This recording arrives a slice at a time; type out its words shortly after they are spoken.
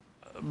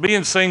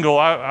being single,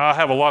 I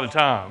have a lot of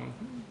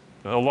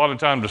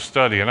time to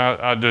study, and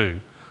I do.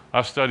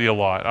 I study a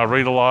lot. I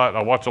read a lot.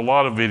 I watch a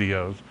lot of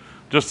videos,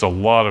 just a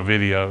lot of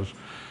videos.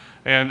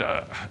 And,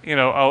 I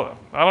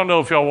don't know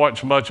if y'all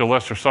watch much of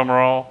Lester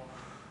Summerall,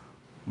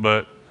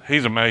 but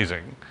he's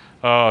amazing.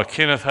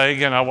 Kenneth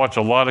Hagin, I watch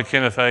a lot of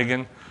Kenneth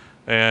Hagin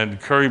and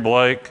Curry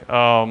Blake.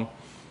 I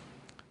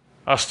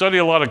study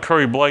a lot of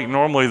Curry Blake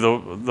normally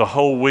the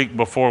whole week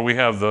before we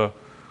have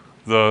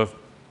the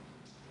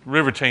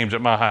river teams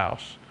at my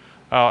house.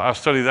 I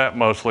study that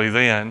mostly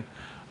then.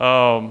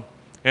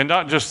 And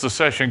not just the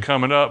session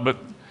coming up, but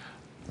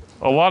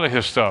a lot of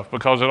his stuff,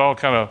 because it all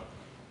kind of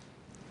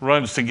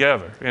runs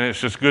together, and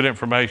it's just good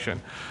information.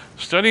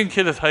 Studying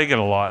Kenneth Hagin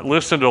a lot,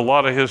 listening to a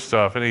lot of his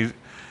stuff, and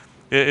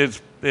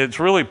it's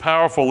really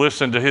powerful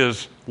listening to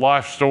his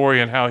life story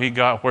and how he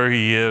got where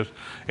he is,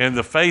 and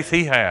the faith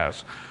he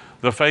has,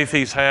 the faith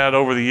he's had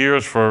over the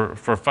years for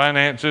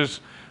finances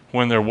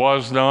when there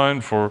was none,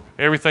 for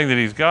everything that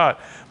he's got.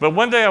 But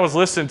one day I was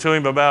listening to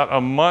him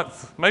about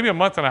maybe a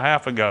month and a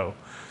half ago,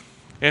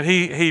 and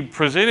he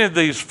presented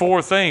these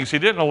 4 things. He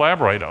didn't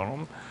elaborate on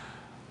them,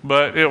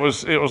 but it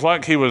was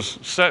like he was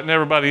setting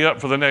everybody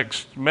up for the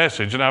next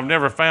message, and I've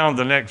never found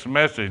the next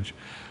message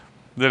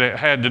that it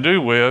had to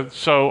do with,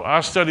 so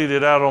I studied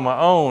it out on my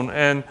own,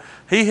 and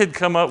he had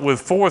come up with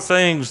 4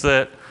 things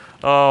that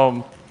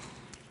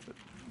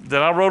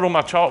that I wrote on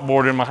my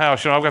chalkboard in my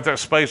house. I've got that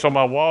space on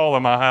my wall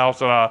in my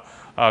house, and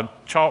I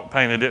chalk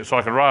painted it so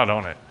I could write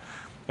on it.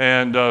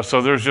 And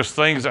so there's just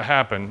things that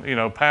happen.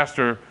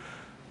 Pastor,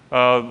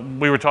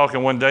 we were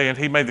talking one day, and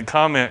he made the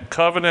comment,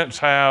 covenants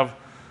have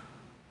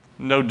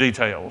no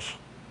details.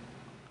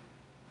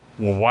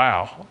 Well,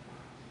 wow,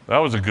 that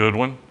was a good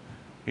one.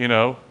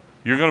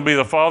 You're going to be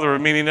the father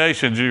of many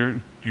nations.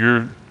 Your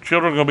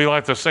children are going to be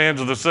like the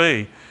sands of the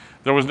sea.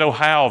 There was no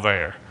how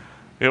there.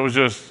 It was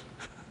just,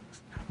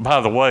 by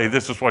the way,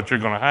 this is what you're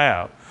going to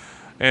have.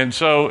 And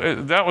so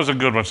that was a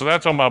good one. So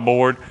that's on my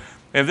board.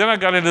 And then I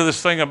got into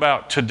this thing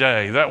about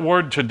today, that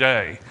word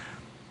today.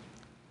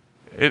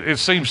 It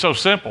seems so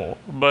simple,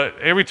 but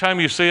every time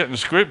you see it in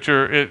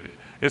Scripture,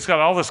 it's got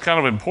all this kind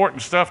of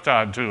important stuff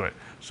tied to it.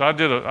 So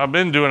I've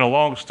been doing a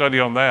long study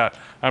on that.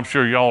 I'm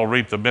sure y'all will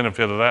reap the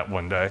benefit of that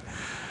one day.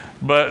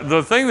 But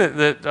the thing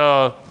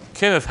that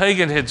Kenneth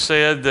Hagin had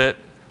said that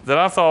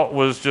I thought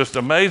was just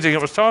amazing,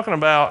 it was talking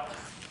about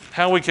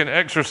how we can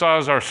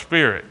exercise our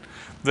spirit.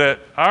 That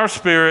our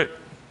spirit,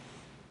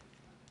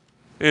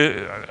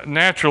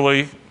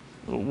 naturally,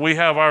 we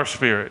have our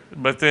spirit.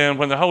 But then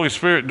when the Holy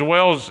Spirit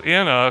dwells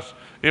in us,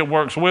 it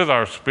works with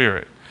our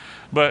spirit.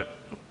 But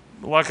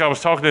like I was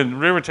talking to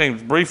River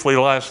Teams briefly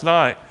last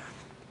night,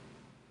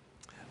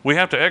 we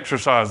have to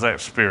exercise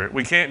that spirit.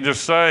 We can't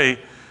just say,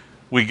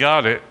 we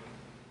got it,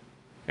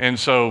 and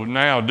so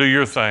now do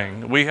your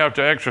thing. We have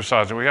to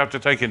exercise it. We have to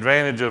take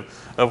advantage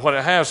of what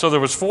it has. So there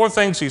was 4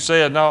 things he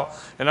said, now,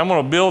 and I'm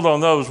going to build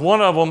on those.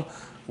 One of them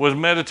was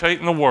meditate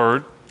in the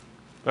Word.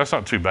 That's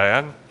not too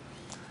bad.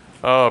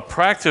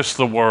 Practice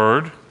the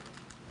Word,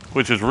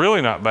 which is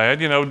really not bad.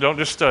 Don't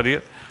just study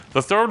it.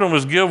 The third one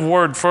was give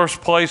Word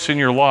first place in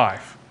your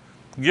life.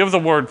 Give the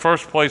Word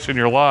first place in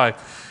your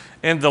life.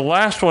 And the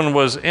last one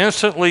was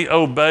instantly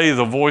obey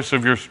the voice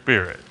of your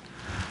spirit.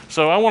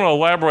 So I want to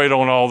elaborate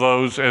on all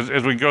those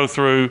as we go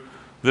through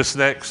this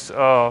next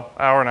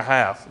hour and a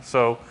half.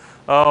 So,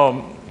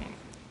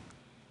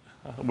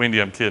 Wendy,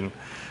 I'm kidding.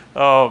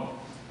 So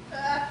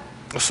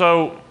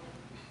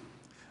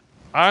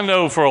I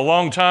know for a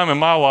long time in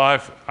my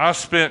life, I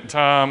spent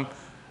time,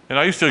 and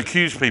I used to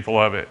accuse people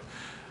of it,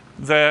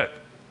 that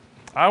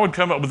I would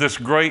come up with this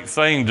great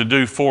thing to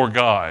do for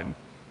God,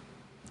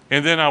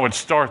 and then I would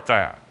start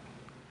that.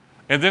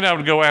 And then I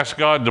would go ask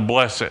God to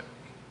bless it.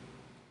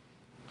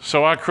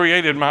 So I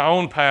created my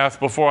own path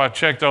before I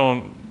checked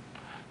on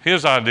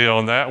his idea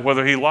on that,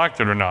 whether he liked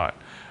it or not.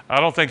 I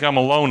don't think I'm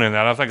alone in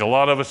that. I think a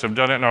lot of us have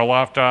done it in our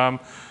lifetime.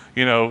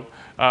 The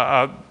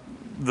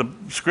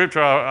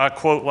scripture I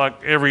quote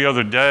like every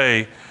other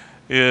day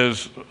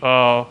is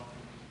what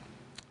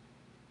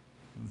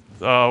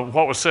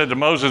was said to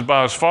Moses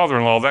by his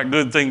father-in-law, that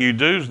good thing you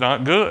do is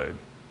not good.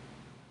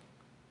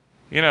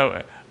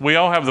 We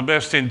all have the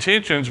best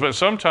intentions, but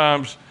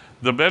sometimes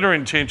the better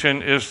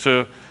intention is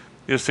to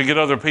get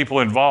other people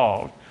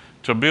involved,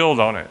 to build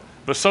on it.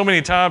 But so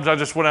many times I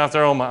just went out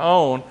there on my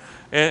own,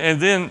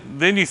 and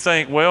then you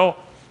think, well,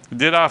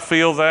 did I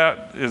feel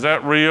that? Is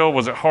that real?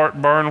 Was it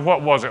heartburn?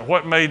 What was it?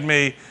 What made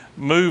me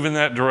move in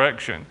that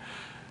direction?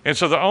 And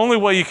so the only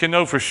way you can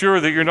know for sure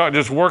that you're not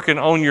just working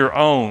on your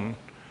own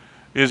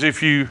is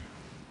if you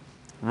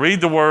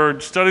read the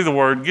Word, study the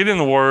Word, get in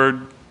the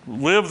Word,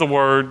 live the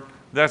Word.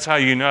 That's how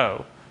you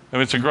know.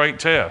 It's a great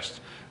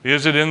test.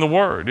 Is it in the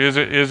Word? Is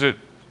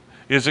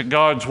it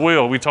God's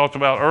will? We talked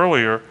about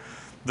earlier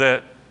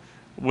that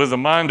with the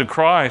mind of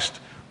Christ,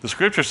 the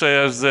Scripture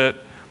says that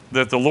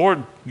the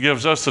Lord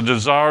gives us the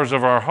desires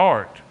of our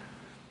heart.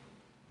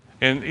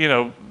 And,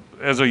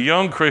 as a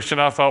young Christian,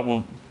 I thought,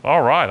 well,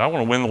 all right, I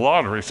want to win the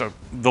lottery, so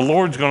the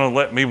Lord's going to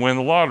let me win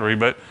the lottery.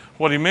 But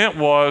what he meant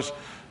was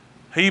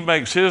He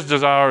makes his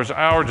desires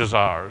our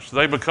desires.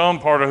 They become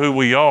part of who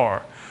we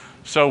are.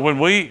 So when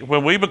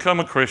we become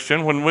a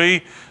Christian, when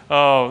we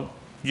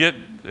get,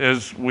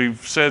 as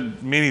we've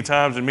said many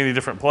times in many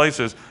different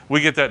places,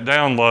 we get that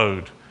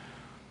download.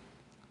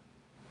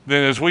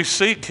 Then as we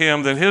seek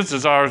him, then his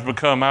desires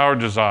become our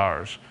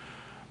desires.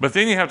 But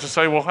then you have to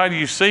say, well, how do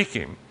you seek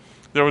him?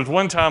 There was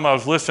one time I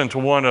was listening to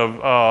one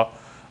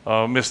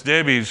of Miss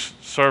Debbie's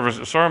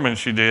sermons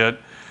she did,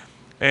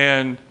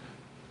 and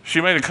she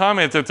made a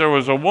comment that there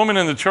was a woman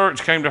in the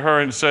church came to her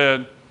and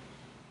said,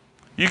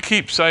 you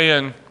keep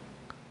saying,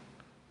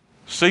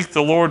 seek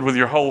the Lord with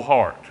your whole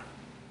heart.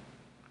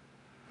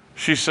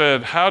 She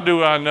said, how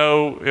do I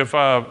know if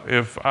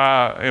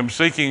I am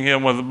seeking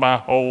him with my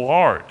whole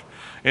heart?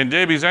 And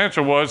Debbie's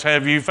answer was,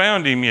 have you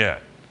found him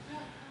yet?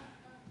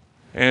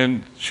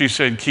 And she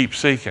said, keep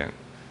seeking.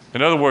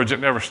 In other words, it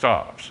never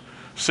stops.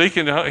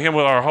 Seeking him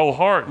with our whole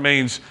heart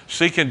means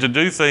seeking to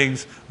do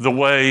things the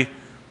way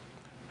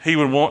he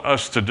would want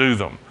us to do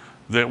them.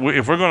 That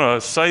if we're going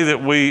to say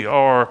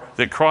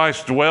that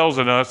Christ dwells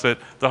in us, that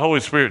the Holy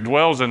Spirit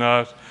dwells in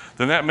us,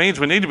 then that means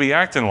we need to be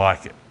acting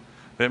like it.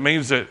 That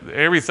means that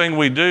everything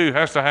we do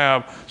has to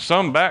have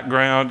some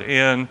background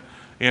in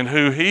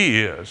who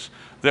he is.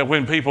 That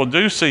when people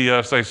do see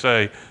us, they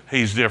say,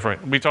 he's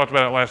different. We talked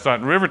about it last night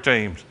in River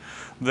Teams,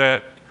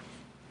 that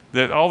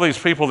all these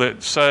people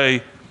that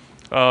say,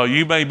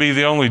 you may be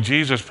the only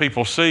Jesus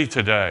people see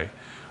today.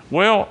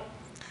 Well,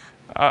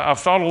 I've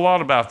thought a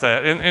lot about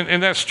that,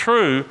 and that's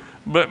true,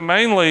 but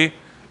mainly,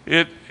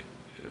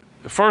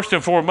 first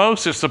and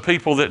foremost, it's the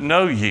people that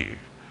know you,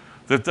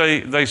 that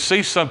they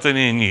see something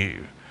in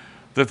you,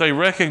 that they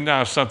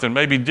recognize something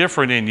maybe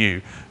different in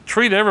you.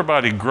 Treat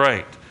everybody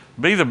great.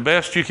 Be the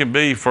best you can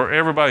be for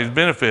everybody's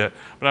benefit.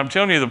 But I'm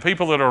telling you, the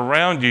people that are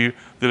around you,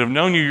 that have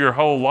known you your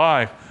whole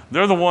life,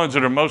 they're the ones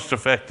that are most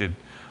affected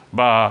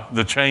by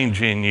the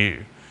change in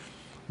you.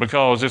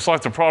 Because it's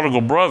like the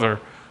prodigal brother.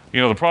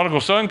 You know, the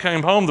prodigal son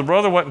came home, the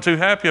brother wasn't too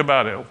happy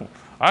about it.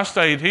 I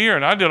stayed here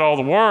and I did all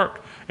the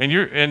work, and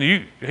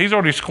he's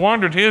already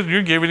squandered his, and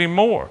you're giving him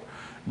more.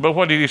 But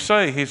what did he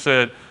say? He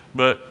said,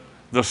 but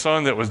the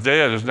son that was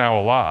dead is now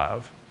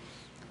alive.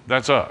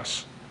 That's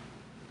us.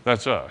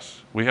 That's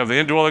us. We have the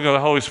indwelling of the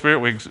Holy Spirit.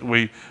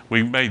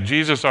 We made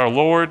Jesus our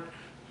Lord,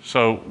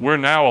 so we're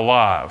now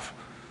alive.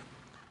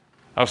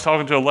 I was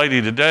talking to a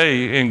lady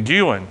today in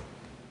Gewen,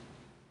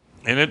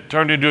 and it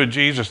turned into a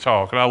Jesus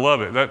talk, and I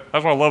love it. That's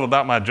what I love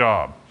about my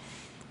job,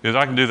 is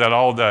I can do that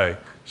all day,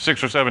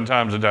 6 or 7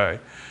 times a day.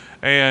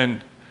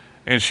 And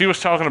she was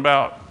talking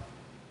about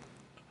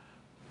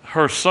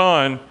her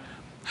son,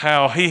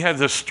 how he had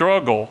this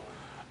struggle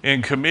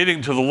in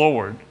committing to the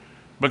Lord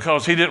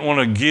because he didn't want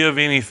to give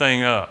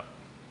anything up.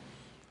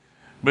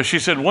 But she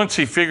said once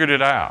he figured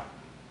it out,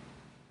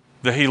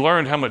 that he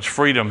learned how much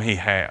freedom he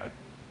had.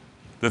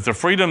 That the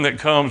freedom that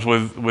comes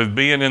with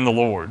being in the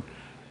Lord,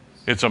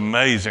 it's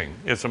amazing.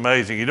 It's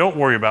amazing. You don't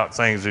worry about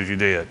things as you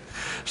did.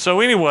 So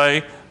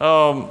anyway,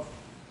 so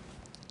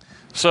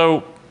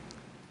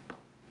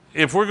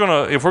if we're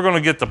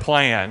gonna get the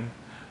plan,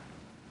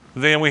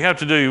 then we have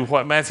to do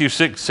what Matthew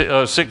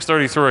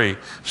 6:33.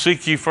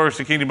 Seek ye first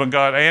the kingdom of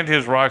God and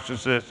his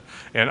righteousness,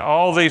 and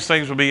all these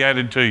things will be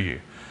added to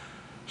you.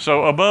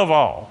 So above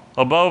all,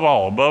 above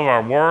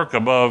our work,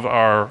 above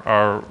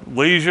our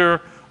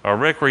leisure, our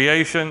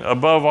recreation,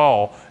 above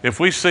all, if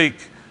we seek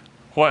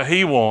what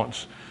he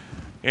wants,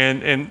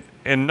 and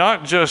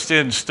not just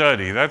in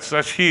study,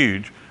 that's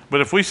huge, but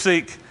if we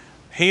seek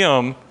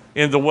him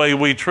in the way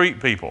we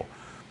treat people,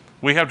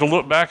 we have to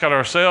look back at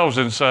ourselves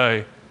and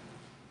say,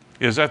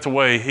 is that the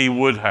way he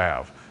would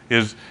have?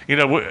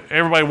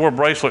 Everybody wore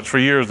bracelets for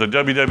years, the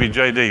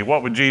WWJD,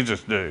 what would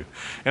Jesus do?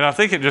 And I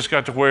think it just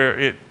got to where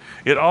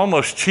it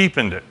almost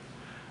cheapened it,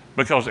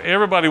 because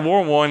everybody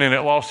wore one and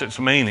it lost its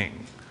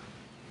meaning.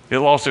 It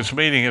lost its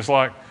meaning. It's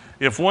like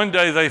if one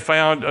day they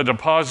found a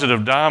deposit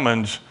of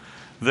diamonds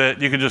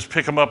that you could just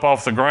pick them up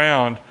off the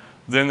ground,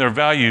 then their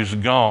value's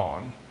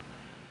gone.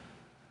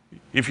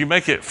 If you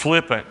make it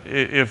flippant,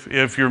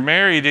 if you're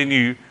married and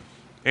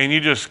you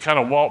just kind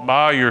of walk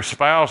by your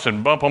spouse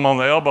and bump them on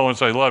the elbow and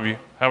say, love you,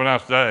 have a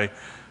nice day,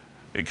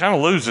 it kind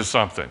of loses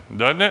something,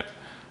 doesn't it?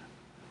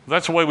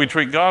 That's the way we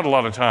treat God a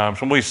lot of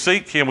times. When we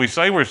seek him, we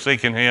say we're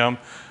seeking him.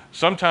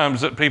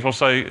 Sometimes that people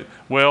say,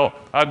 well,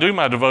 I do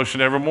my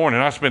devotion every morning.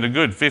 I spend a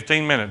good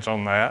 15 minutes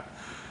on that.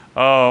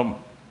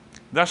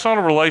 That's not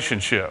a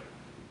relationship.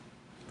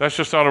 That's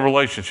just not a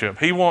relationship.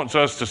 He wants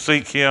us to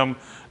seek him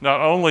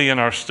not only in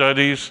our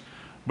studies,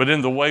 but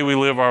in the way we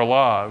live our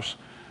lives.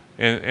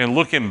 And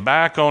looking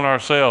back on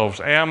ourselves,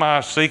 am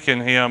I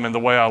seeking him in the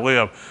way I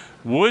live?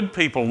 Would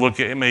people look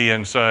at me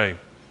and say,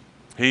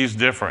 he's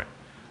different?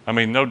 I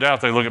mean, no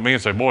doubt they look at me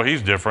and say, boy,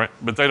 he's different,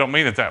 but they don't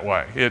mean it that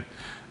way.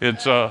 They've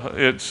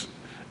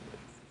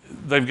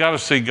got to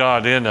see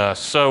God in us.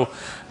 So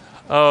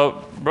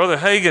Brother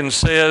Hagin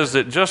says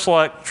that just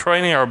like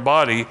training our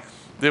body,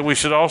 that we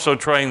should also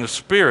train the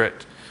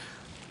spirit.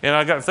 And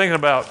I got thinking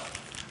about,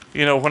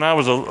 when I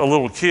was a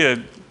little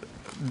kid,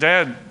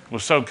 Dad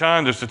was so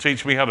kind as to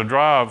teach me how to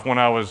drive when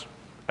I was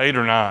 8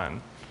 or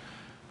 9.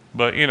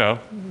 But,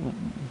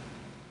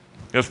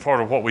 it's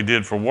part of what we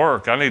did for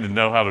work. I need to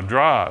know how to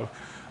drive.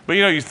 But,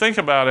 you think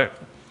about it,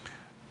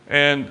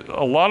 and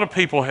a lot of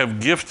people have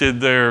gifted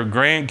their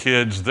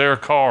grandkids their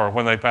car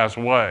when they pass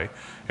away.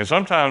 And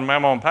sometimes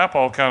Mama and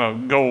Papa kind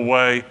of go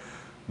away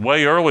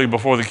way early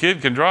before the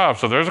kid can drive.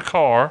 So there's a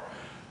car.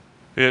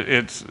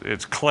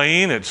 It's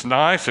clean, it's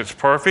nice, it's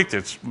perfect,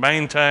 it's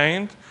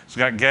maintained, it's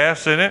got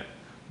gas in it,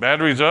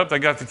 battery's up, they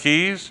got the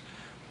keys,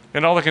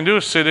 and all they can do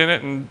is sit in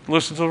it and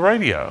listen to the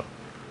radio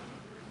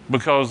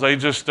because they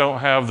just don't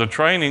have the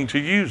training to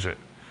use it.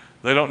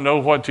 They don't know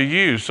what to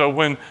use. So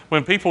when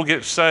people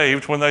get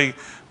saved, when they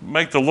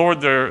make the Lord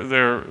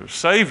their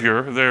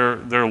Savior,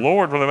 their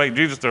Lord, when they make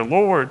Jesus their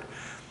Lord,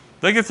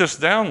 they get this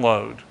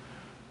download.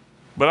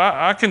 But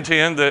I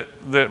contend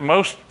that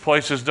most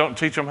places don't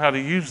teach them how to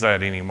use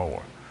that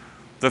anymore.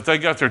 That they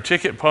got their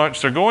ticket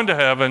punched, they're going to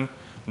heaven,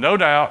 no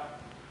doubt,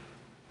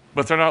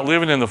 but they're not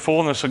living in the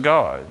fullness of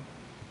God.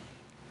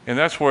 And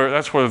that's where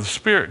the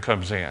Spirit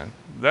comes in.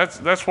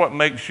 That's what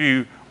makes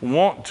you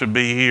want to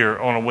be here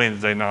on a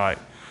Wednesday night.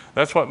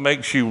 That's what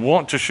makes you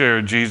want to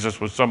share Jesus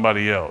with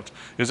somebody else.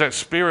 Is that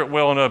Spirit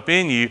welling up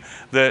in you,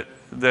 that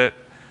the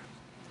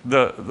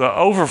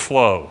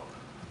overflow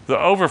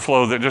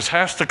that just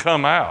has to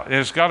come out, and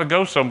it's got to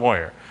go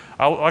somewhere.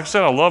 Like I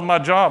said, I love my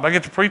job. I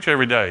get to preach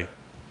every day,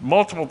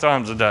 multiple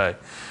times a day.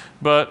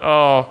 But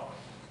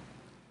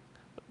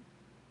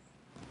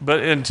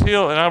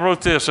until I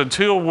wrote this,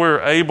 until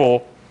we're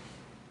able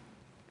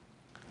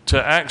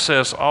to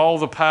access all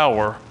the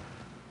power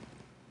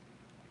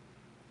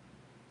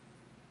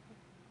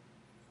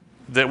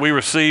that we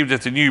received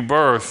at the new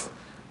birth,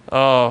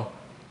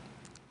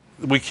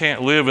 we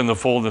can't live in the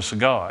fullness of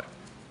God.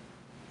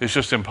 It's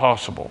just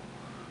impossible.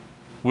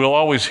 We'll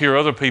always hear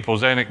other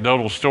people's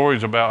anecdotal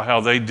stories about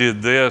how they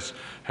did this,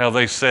 how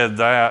they said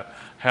that,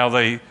 how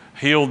they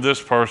healed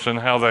this person,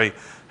 how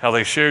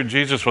they shared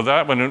Jesus with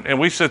that one. And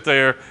we sit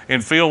there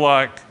and feel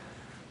like,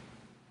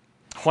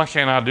 why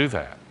can't I do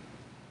that?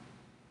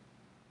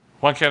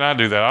 Why can't I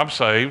do that? I'm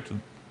saved.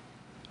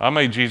 I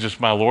made Jesus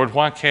my Lord.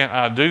 Why can't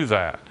I do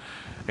that?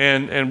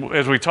 And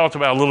as we talked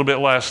about a little bit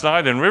last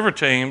night in River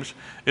Teams,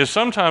 is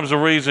sometimes the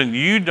reason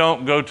you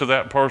don't go to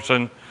that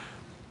person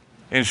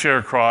and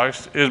share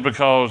Christ is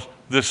because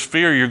this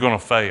fear you're going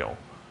to fail,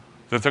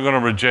 that they're going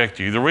to reject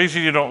you. The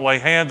reason you don't lay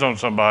hands on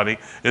somebody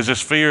is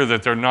this fear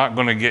that they're not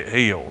going to get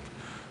healed.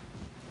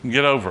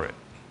 Get over it.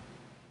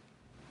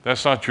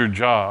 That's not your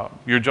job.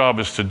 Your job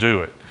is to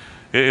do it.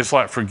 It's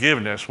like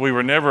forgiveness.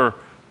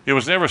 It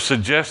was never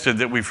suggested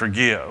that we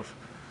forgive.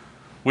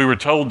 We were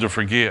told to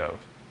forgive.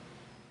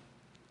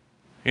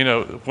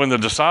 When the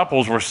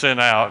disciples were sent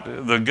out,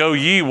 the go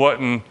ye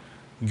wasn't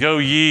go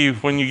ye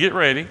when you get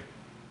ready.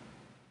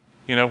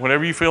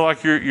 Whenever you feel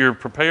like you're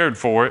prepared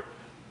for it,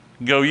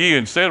 go ye.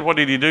 Instead, what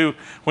did he do?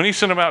 When he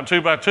sent them out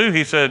 2 by 2,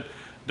 he said,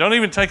 don't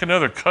even take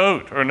another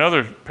coat or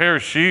another pair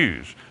of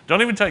shoes.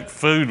 Don't even take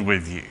food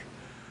with you.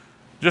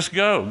 Just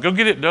go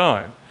get it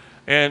done.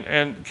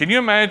 And can you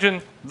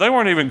imagine, they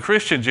weren't even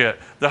Christians yet.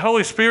 The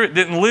Holy Spirit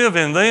didn't live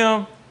in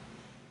them.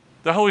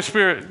 The Holy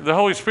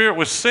Spirit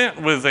was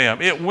sent with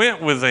them. It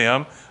went with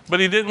them,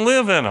 but he didn't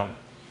live in them.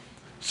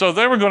 So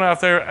they were going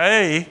out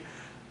there,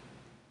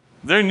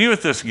 they're new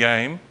at this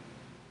game,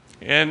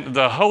 and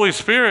the Holy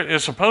Spirit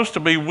is supposed to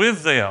be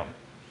with them.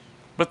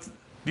 But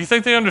do you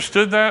think they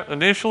understood that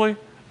initially?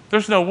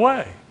 There's no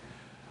way.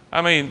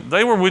 I mean,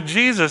 they were with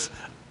Jesus.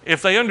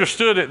 If they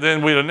understood it,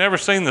 then we'd have never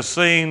seen the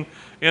scene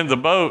in the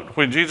boat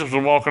when Jesus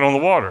was walking on the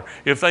water.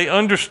 If they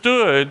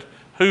understood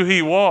who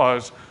he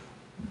was,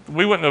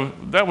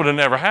 that would have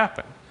never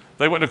happened.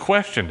 They wouldn't have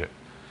questioned it.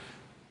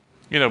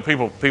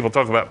 People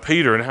talk about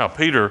Peter and how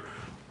Peter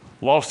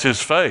lost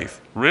his faith.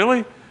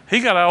 Really?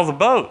 He got out of the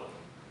boat.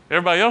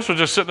 Everybody else was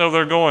just sitting over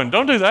there going,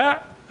 don't do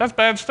that. That's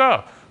bad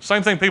stuff.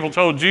 Same thing people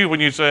told you when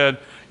you said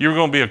you were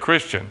going to be a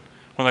Christian,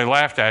 when they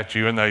laughed at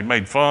you and they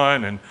made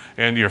fun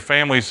and your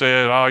family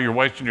said, oh, you're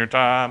wasting your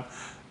time.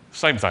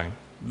 Same thing.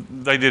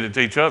 They did it to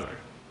each other.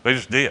 They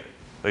just did.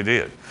 They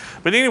did.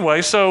 But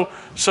anyway, so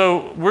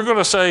we're going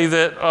to say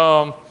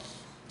that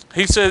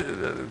he said,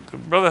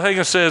 Brother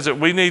Hagin says that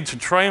we need to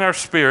train our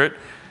spirit.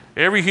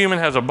 Every human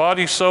has a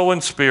body, soul,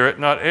 and spirit.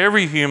 Not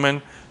every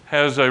human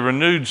has a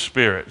renewed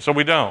spirit. So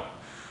we don't.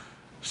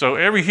 So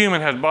every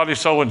human has body,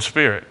 soul, and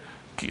spirit.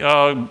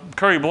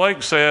 Curry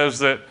Blake says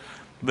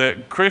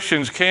that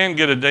Christians can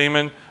get a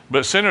demon,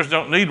 but sinners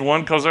don't need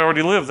one because they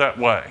already live that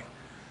way.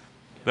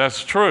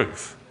 That's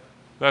truth.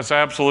 That's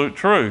absolute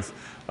truth.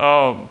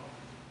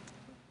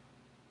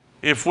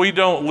 If we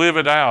don't live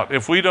it out,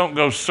 if we don't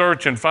go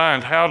search and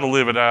find how to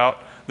live it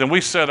out, then we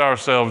set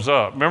ourselves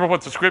up. Remember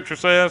what the scripture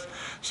says? It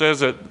says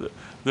that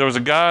there was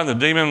a guy and the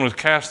demon was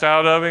cast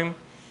out of him,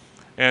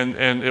 and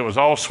it was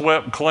all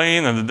swept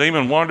clean, and the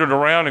demon wandered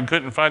around and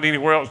couldn't find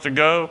anywhere else to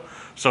go.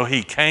 So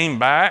he came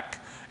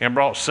back and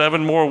brought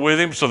 7 more with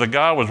him, so the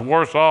guy was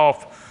worse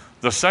off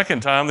the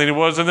second time than he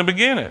was in the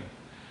beginning.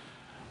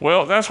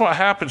 Well, that's what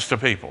happens to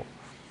people.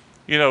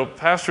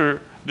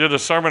 Pastor did a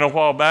sermon a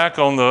while back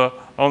on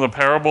the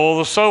parable of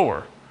the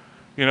sower.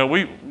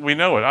 We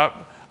know it.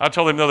 I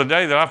told him the other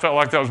day that I felt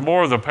like that was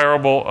more of the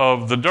parable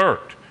of the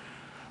dirt,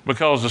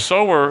 because the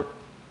sower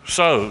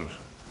sowed.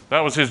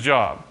 That was his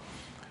job.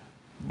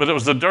 But it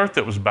was the dirt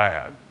that was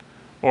bad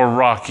or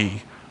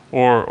rocky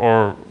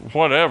or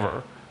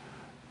whatever.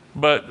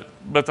 But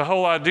the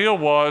whole idea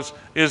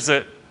is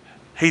that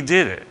he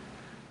did it.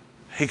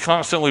 He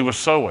constantly was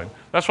sowing.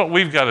 That's what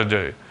we've got to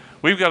do.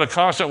 We've got to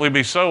constantly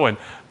be sowing.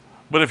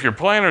 But if your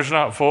planter's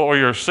not full or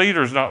your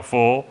seeder's not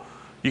full,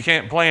 you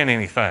can't plant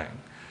anything.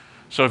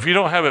 So if you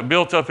don't have it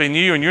built up in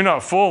you and you're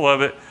not full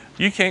of it,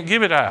 you can't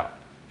give it out.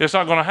 It's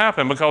not going to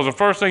happen, because the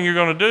first thing you're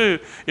going to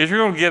do is you're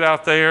going to get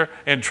out there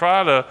and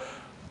try to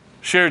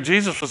share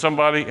Jesus with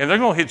somebody, and they're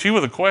going to hit you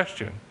with a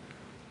question.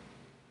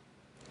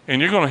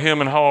 And you're going to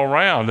hem and haw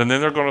around, and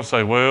then they're going to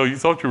say, well, you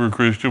thought you were a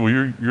Christian. Well,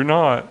 you're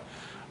not.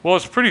 Well,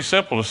 it's pretty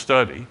simple to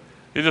study.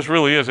 It just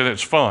really is, and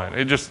it's fun.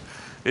 It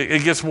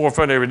gets more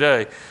fun every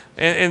day.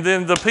 And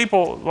then the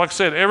people, like I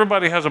said,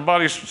 everybody has a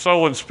body,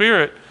 soul, and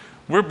spirit.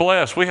 We're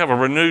blessed. We have a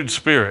renewed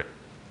spirit.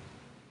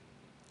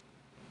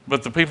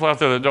 But the people out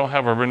there that don't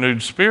have a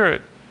renewed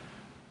spirit,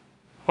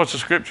 what's the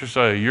scripture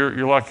say?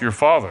 You're like your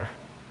father.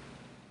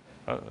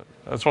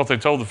 That's what they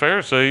told the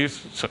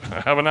Pharisees.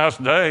 Have a nice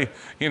day.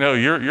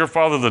 Your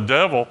father the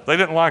devil. They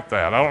didn't like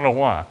that. I don't know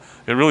why.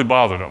 It really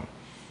bothered them.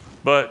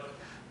 But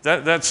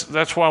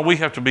that's why we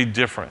have to be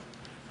different.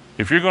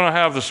 If you're going to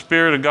have the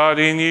Spirit of God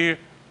in you,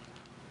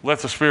 let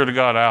the Spirit of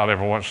God out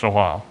every once in a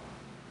while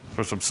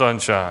for some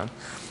sunshine.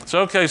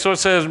 So it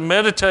says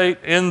meditate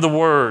in the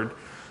Word.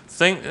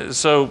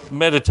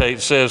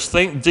 Meditate says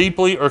think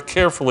deeply or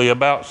carefully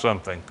about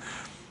something.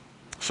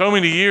 So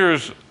many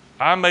years,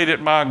 I made it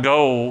my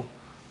goal.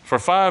 For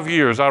 5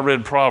 years, I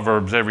read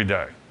Proverbs every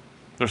day.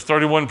 There's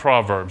 31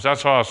 Proverbs.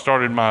 That's how I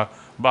started my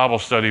Bible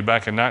study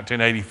back in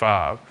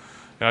 1985.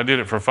 And I did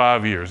it for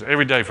 5 years,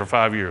 every day for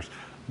 5 years.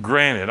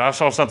 Granted, I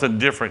saw something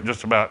different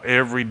just about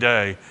every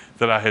day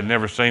that I had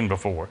never seen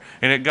before.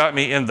 And it got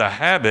me in the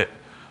habit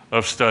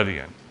of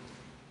studying.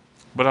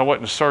 But I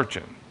wasn't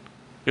searching.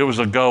 It was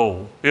a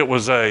goal. It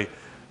was I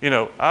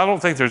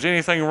don't think there's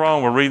anything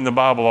wrong with reading the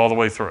Bible all the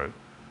way through.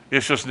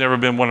 It's just never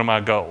been one of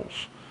my goals.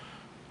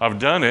 I've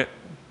done it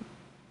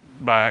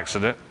by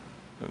accident.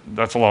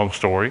 That's a long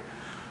story.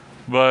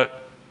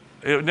 But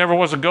it never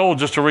was a goal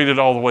just to read it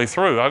all the way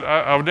through.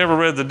 I've never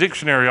read the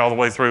dictionary all the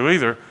way through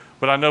either,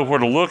 but I know where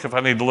to look if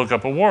I need to look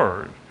up a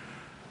word.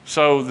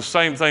 So the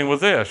same thing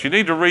with this. You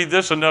need to read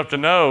this enough to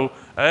know,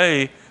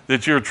 A,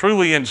 that you're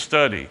truly in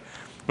study.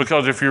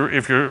 Because if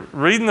you're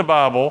reading the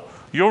Bible,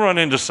 you'll run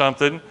into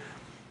something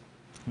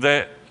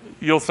that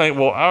you'll think,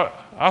 well,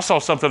 I saw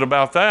something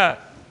about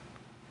that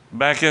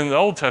back in the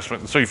Old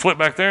Testament. So you flip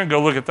back there and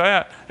go look at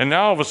that. And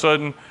now all of a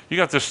sudden, you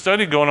got this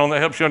study going on that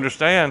helps you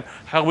understand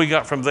how we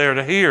got from there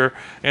to here.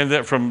 And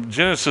that from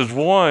Genesis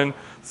 1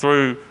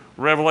 through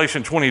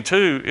Revelation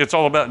 22, it's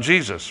all about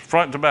Jesus,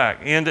 front to back,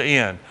 end to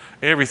end.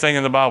 Everything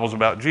in the Bible is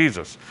about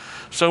Jesus.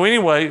 So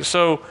anyway,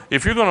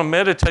 if you're going to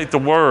meditate the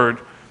Word,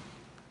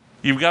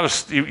 you've got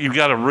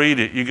to read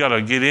it. You got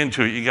to get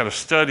into it. You got to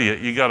study it.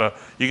 You got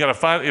to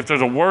find, if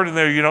there's a word in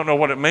there you don't know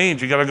what it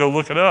means, you got to go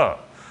look it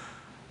up.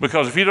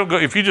 Because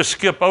if you just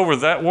skip over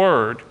that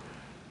word,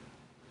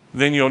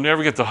 then you'll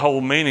never get the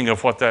whole meaning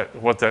of what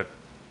that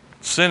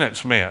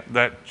sentence meant,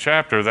 that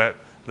chapter,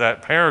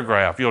 that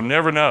paragraph. You'll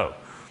never know.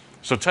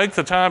 So take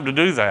the time to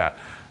do that.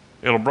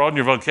 It'll broaden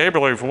your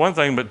vocabulary for one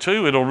thing, but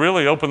two, it'll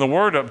really open the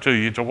Word up to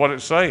you, to what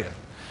it's saying.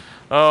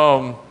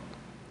 And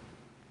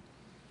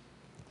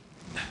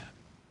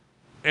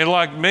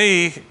like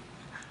me,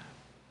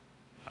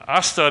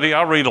 I study,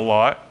 I read a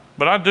lot,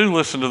 but I do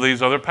listen to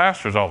these other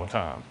pastors all the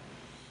time.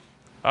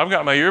 I've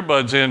got my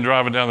earbuds in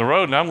driving down the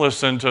road, and I'm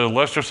listening to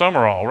Lester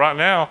Summerall. Right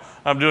now,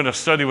 I'm doing a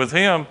study with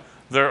him.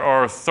 There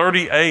are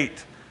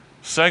 38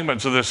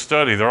 segments of this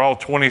study. They're all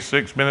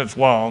 26 minutes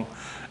long,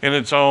 and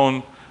it's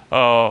on,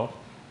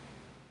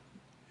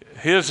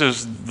 his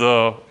is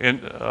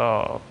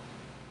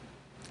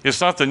it's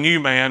not the new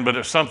man, but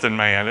it's something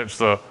man. It's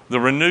the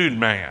renewed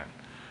man.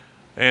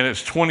 And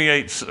it's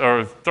 38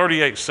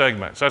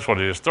 segments. That's what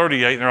it is,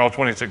 38, and they're all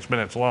 26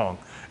 minutes long.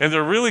 And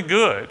they're really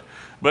good.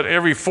 But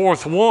every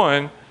fourth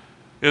one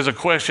is a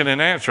question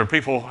and answer.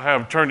 People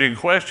have turned in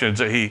questions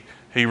that he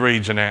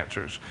reads and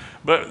answers.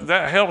 But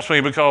that helps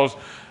me because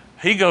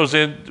he goes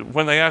in,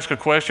 when they ask a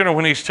question or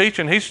when he's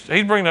teaching, he's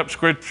bringing up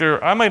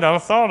scripture I may not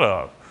have thought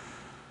of.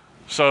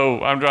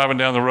 So I'm driving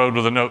down the road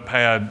with a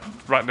notepad,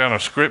 write down a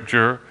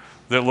scripture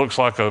that looks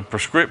like a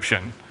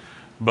prescription.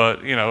 But,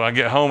 I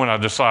get home and I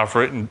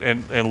decipher it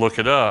and look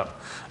it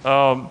up.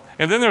 And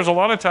then there's a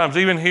lot of times,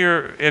 even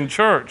here in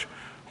church,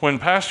 when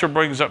pastor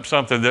brings up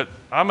something that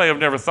I may have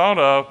never thought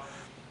of,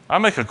 I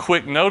make a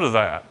quick note of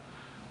that.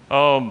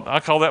 I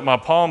call that my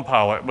Palm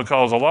Pilot,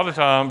 because a lot of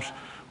times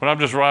when I'm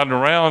just riding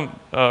around,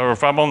 or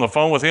if I'm on the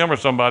phone with him or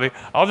somebody,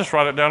 I'll just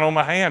write it down on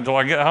my hand till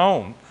I get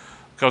home,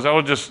 because I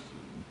will just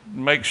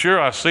make sure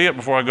I see it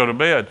before I go to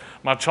bed.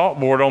 My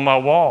chalkboard on my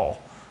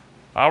wall,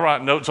 I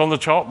write notes on the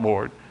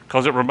chalkboard,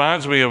 because it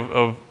reminds me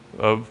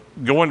of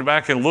going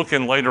back and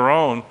looking later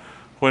on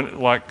when,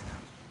 like,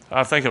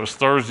 I think it was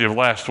Thursday of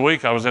last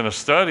week, I was in a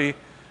study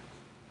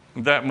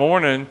that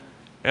morning,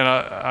 and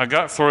I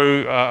got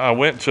through, I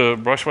went to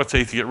brush my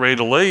teeth to get ready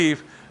to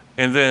leave,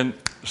 and then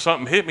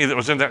something hit me that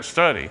was in that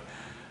study.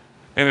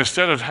 And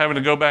instead of having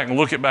to go back and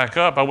look it back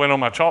up, I went on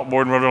my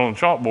chalkboard and wrote it on the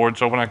chalkboard,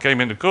 so when I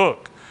came in to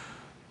cook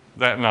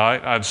that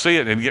night, I'd see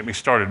it and it'd get me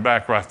started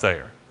back right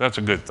there. That's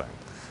a good thing.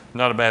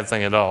 Not a bad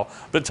thing at all.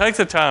 But take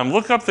the time,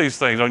 look up these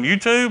things. On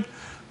YouTube,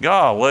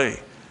 golly.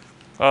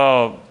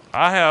 I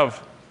have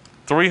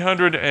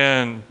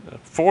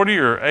 340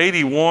 or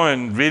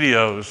 81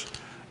 videos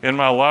in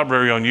my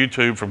library on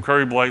YouTube from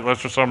Curry Blake,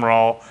 Lester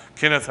Summerall,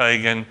 Kenneth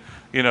Hagin,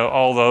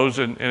 all those.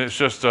 And it's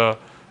just,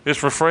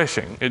 it's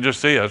refreshing. It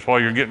just is while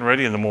you're getting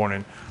ready in the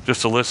morning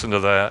just to listen to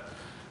that.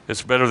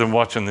 It's better than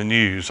watching the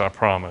news, I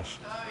promise.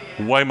 Oh,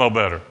 yeah. Way more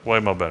better, way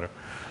more better.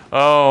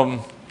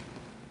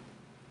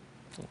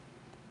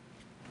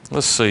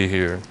 Let's see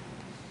here.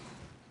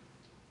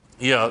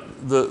 Yeah,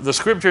 the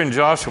scripture in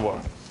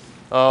Joshua,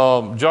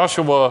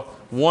 Joshua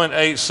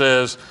 1:8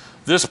 says,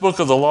 "This book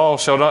of the law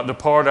shall not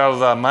depart out of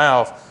thy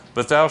mouth,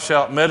 but thou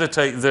shalt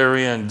meditate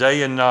therein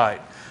day and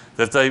night,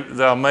 that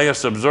thou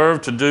mayest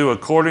observe to do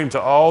according to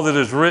all that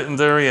is written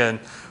therein,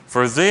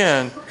 for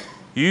then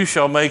you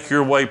shall make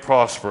your way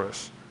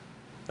prosperous."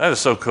 That is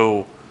so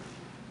cool.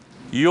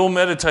 "You'll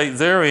meditate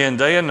therein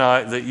day and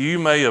night, that you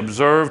may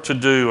observe to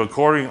do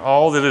according to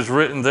all that is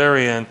written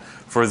therein,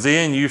 for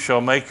then you shall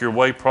make your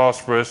way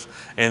prosperous,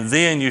 and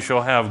then you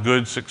shall have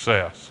good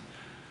success."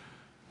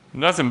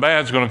 Nothing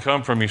bad is going to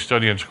come from you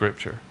studying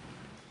Scripture.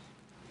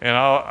 And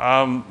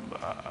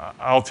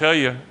I'll tell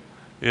you,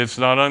 it's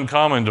not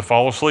uncommon to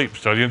fall asleep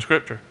studying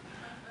Scripture.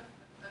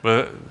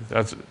 But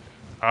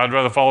I'd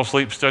rather fall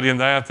asleep studying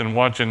that than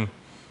watching,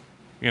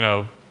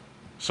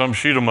 some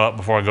shoot 'em up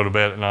before I go to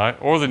bed at night,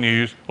 or the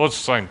news. Well, it's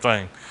the same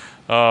thing.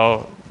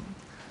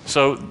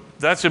 So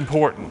that's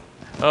important.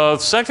 The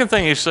second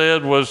thing he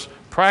said was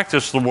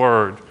practice the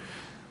Word.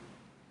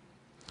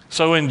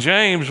 So in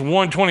James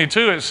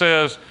 1:22 it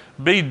says,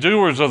 "Be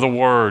doers of the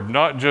Word,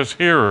 not just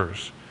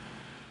hearers."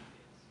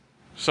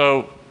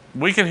 So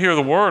we can hear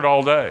the Word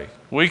all day.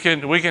 We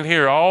can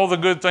hear all the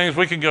good things.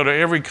 We can go to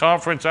every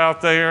conference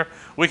out there.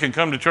 We can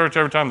come to church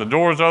every time the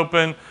door's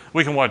open.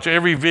 We can watch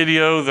every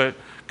video that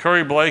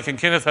Curry Blake and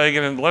Kenneth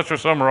Hagin and Lester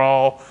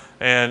Summerall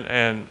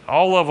and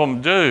all of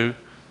them do.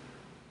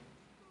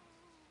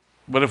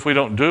 But if we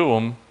don't do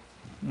them,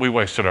 we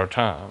wasted our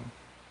time.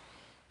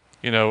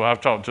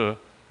 I've talked to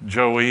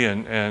Joey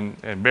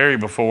and Barry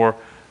before.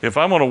 If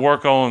I'm going to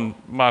work on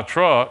my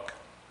truck,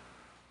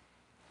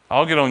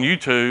 I'll get on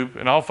YouTube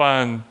and I'll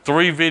find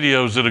 3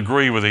 videos that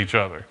agree with each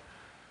other.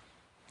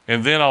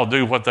 And then I'll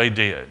do what they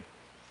did.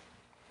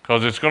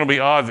 Because it's going to be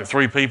odd that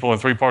 3 people in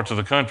 3 parts of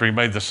the country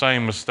made the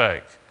same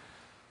mistake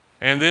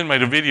and then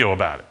made a video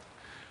about it.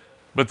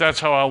 But that's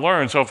how I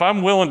learn. So if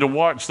I'm willing to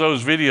watch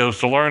those videos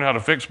to learn how to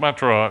fix my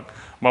truck,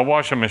 my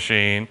washing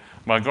machine,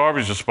 my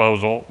garbage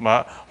disposal,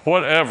 my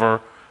whatever,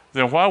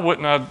 then why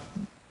wouldn't I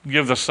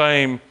give the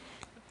same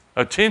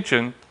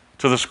attention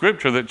to the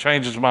Scripture that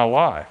changes my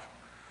life,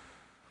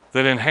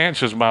 that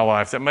enhances my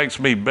life, that makes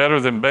me better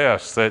than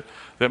best, that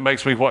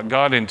makes me what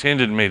God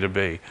intended me to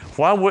be?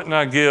 Why wouldn't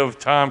I give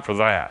time for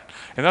that?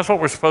 And that's what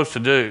we're supposed to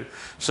do.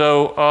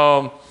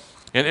 So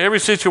in every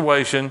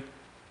situation,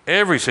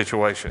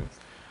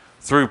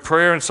 through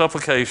prayer and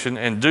supplication,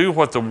 and do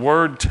what the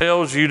Word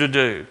tells you to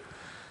do.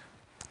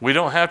 We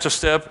don't have to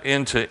step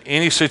into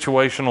any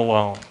situation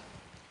alone.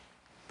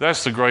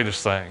 That's the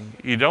greatest thing.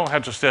 You don't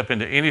have to step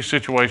into any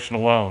situation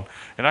alone.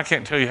 And I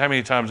can't tell you how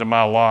many times in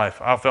my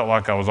life I felt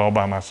like I was all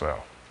by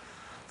myself,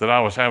 that I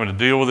was having to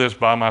deal with this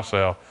by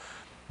myself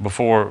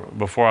before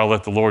I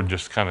let the Lord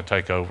just kind of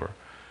take over.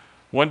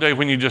 One day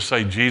when you just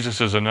say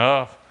Jesus is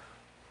enough,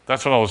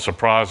 that's when all the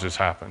surprises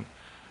happen.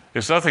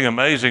 It's nothing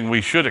amazing. We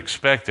should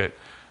expect it.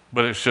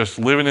 But it's just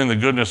living in the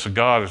goodness of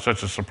God is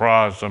such a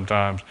surprise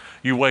sometimes.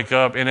 You wake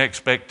up in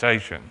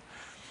expectation.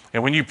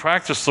 And when you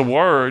practice the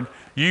Word,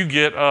 you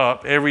get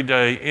up every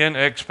day in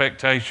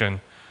expectation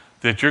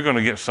that you're going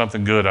to get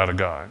something good out of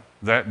God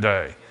that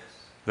day.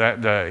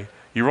 That day.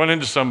 You run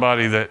into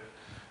somebody that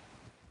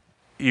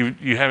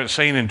you haven't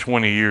seen in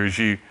 20 years.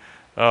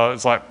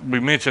 It's like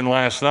we mentioned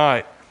last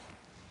night.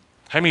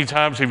 How many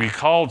times have you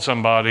called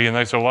somebody and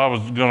they said, "Well, I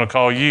was going to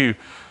call you"?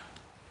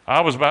 I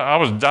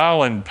was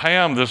dialing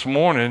Pam this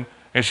morning,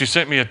 and she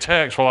sent me a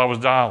text while I was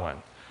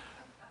dialing.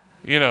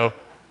 I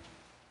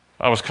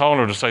was calling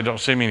her to say, "Don't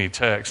send me any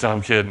texts." No,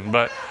 I'm kidding.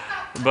 But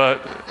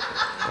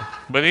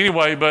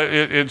anyway,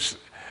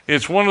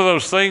 it's one of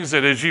those things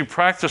that as you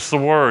practice the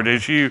Word,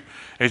 as you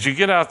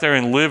get out there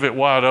and live it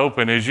wide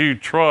open, as you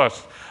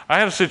trust. I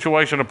had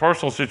a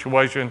personal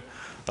situation,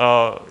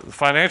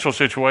 financial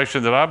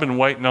situation that I've been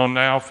waiting on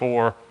now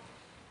for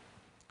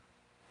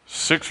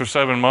 6 or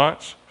 7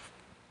 months.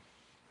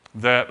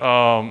 That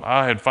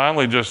I had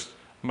finally just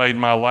made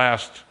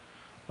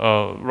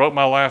wrote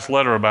my last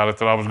letter about it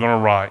that I was going to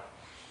write.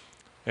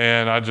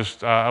 And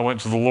I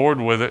went to the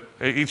Lord with it.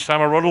 Each time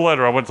I wrote a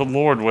letter, I went to the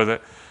Lord with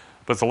it.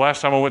 But the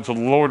last time I went to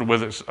the Lord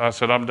with it, I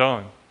said, "I'm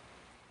done.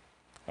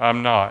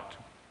 I'm not.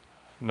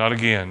 not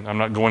again. I'm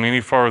not going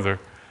any further.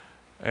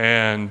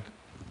 And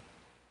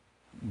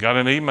got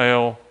an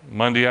email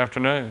Monday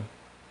afternoon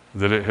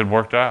that it had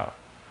worked out.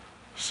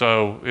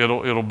 So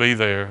it'll be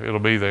there. It'll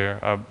be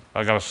there.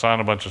 I got to sign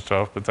a bunch of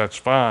stuff, but that's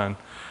fine.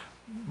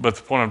 But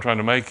the point I'm trying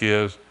to make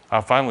is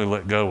I finally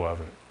let go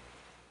of it.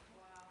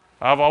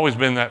 I've always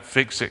been that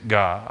fix-it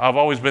guy. I've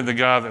always been the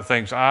guy that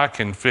thinks I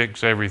can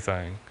fix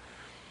everything.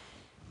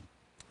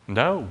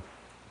 No.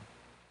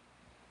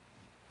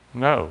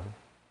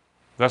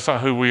 That's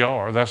not who we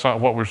are. That's not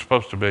what we're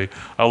supposed to be.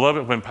 I love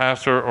it when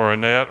Pastor or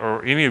Annette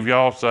or any of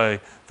y'all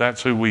say,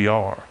 that's who we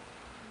are.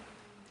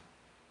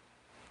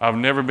 I've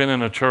never been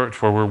in a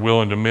church where we're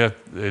willing to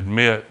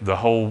admit the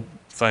whole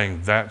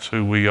thing. That's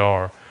who we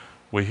are.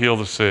 We heal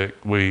the sick.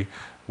 We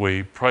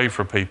pray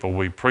for people.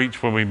 We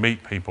preach when we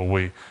meet people.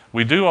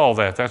 We do all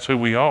that. That's who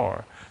we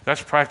are.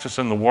 That's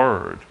practicing the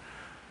Word.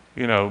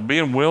 You know,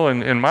 being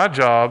willing. In my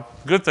job,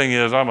 good thing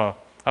is I'm a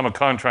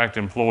contract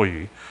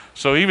employee.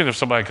 So even if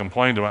somebody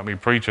complained about me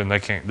preaching, they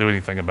can't do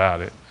anything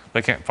about it.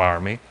 They can't fire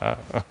me.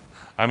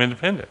 I'm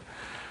independent.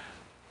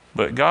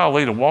 But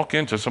golly, to walk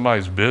into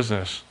somebody's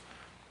business,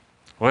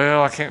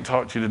 well, I can't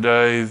talk to you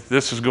today.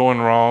 This is going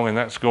wrong and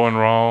that's going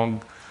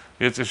wrong.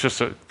 It's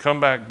just come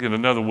back in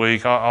another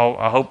week.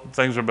 I hope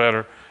things are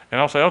better.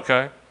 And I'll say,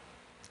 okay,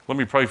 let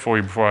me pray for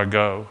you before I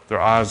go. Their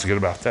eyes get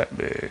about that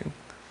big.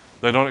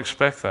 They don't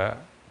expect that,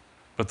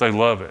 but they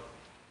love it.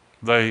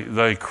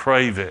 They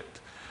crave it.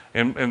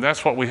 And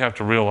that's what we have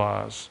to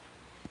realize.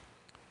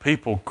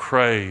 People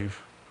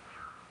crave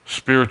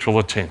spiritual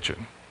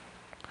attention.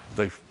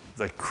 They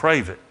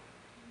crave it.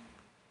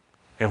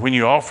 And when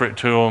you offer it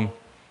to them,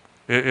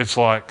 it's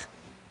like,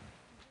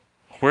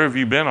 where have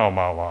you been all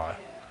my life?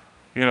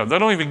 You know, they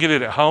don't even get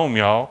it at home,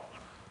 y'all.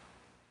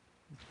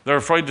 They're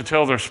afraid to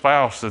tell their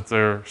spouse that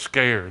they're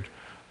scared.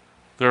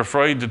 They're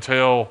afraid to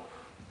tell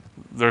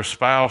their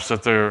spouse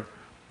that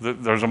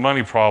there's a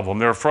money problem.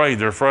 They're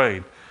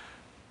afraid.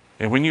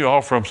 And when you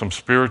offer them some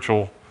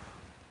spiritual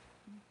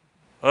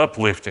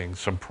uplifting,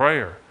 some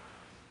prayer,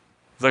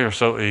 they are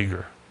so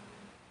eager.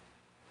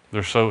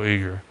 They're so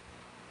eager.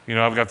 You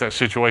know, I've got that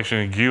situation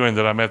in Gewin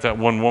that I met that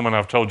one woman.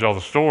 I've told y'all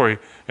the story,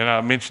 and I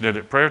mentioned it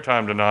at prayer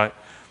time tonight.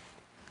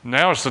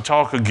 Now it's the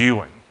talk of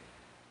Gewin.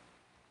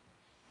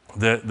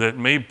 That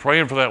me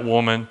praying for that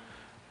woman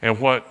and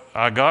what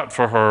I got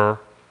for her,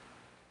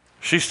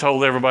 she's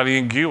told everybody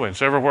in Gewin.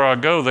 So everywhere I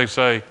go, they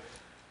say,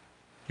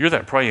 you're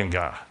that praying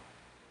guy.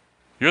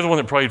 You're the one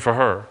that prayed for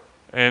her.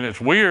 And it's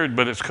weird,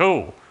 but it's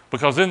cool,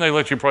 because then they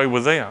let you pray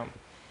with them.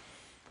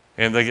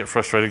 And they get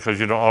frustrated because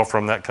you don't offer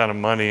them that kind of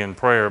money and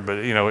prayer.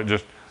 But, you know,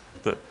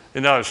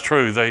 it's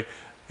true.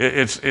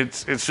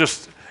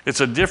 It's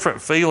a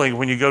different feeling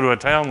when you go to a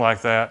town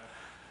like that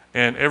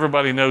and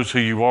everybody knows who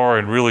you are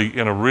in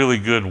a really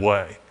good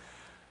way.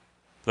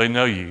 They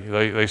know you.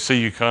 They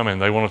see you coming.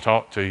 They want to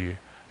talk to you.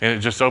 And it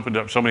just opened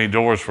up so many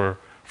doors for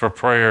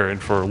prayer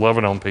and for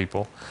loving on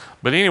people.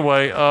 But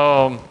anyway,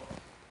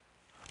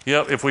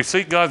 if we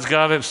seek God's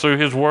guidance through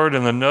His Word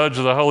and the nudge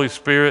of the Holy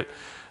Spirit,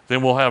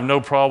 then we'll have no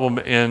problem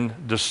in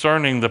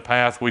discerning the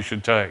path we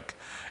should take.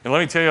 And let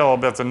me tell you all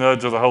about the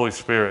nudge of the Holy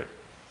Spirit.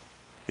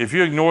 If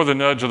you ignore the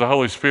nudge of the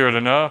Holy Spirit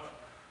enough,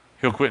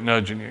 He'll quit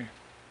nudging you.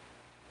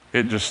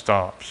 It just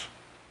stops.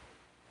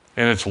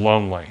 And it's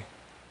lonely.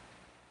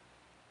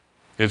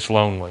 It's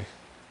lonely.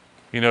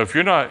 You know, if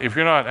you're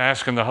not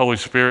asking the Holy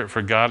Spirit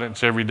for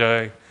guidance every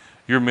day,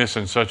 you're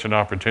missing such an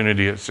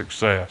opportunity at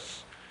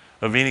success,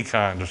 of any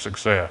kind of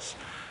success,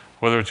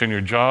 whether it's in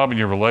your job, in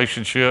your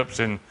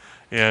relationships, in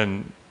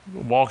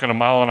walking a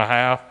mile and a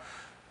half.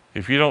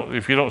 If you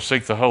don't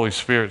seek the Holy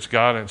Spirit's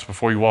guidance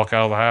before you walk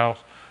out of the house,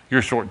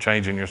 you're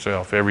shortchanging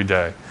yourself every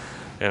day.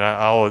 And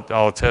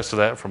I'll attest to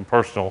that from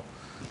personal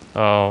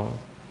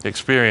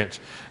experience.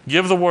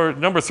 Give the Word.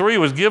 Number 3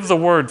 was give the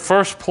Word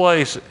first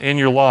place in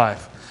your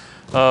life.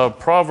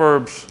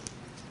 Proverbs.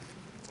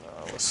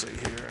 Let's see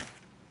here.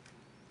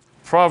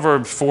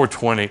 Proverbs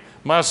 4:20.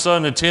 My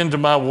son, attend to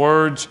my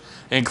words,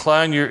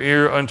 incline your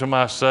ear unto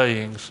my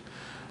sayings.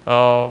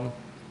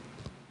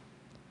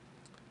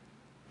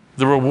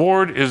 The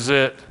reward is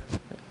that,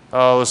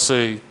 let's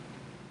see.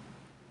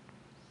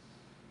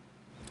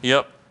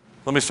 Yep.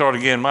 Let me start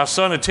again. My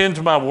son, attend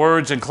to my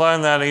words,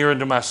 incline thine ear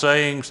unto my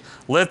sayings.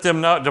 Let them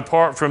not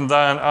depart from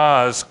thine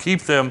eyes.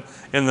 Keep them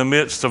in the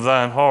midst of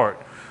thine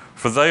heart.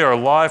 For they are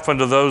life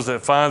unto those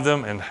that find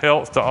them, and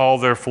health to all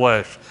their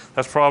flesh.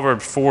 That's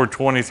Proverbs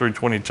 4:20 through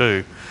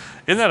 22.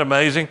 Isn't that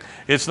amazing?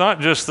 It's not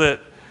just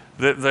that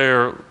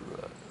they're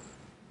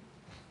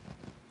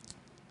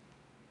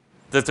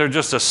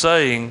just a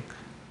saying,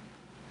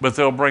 but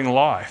they'll bring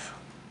life.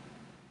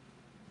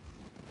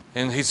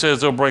 And he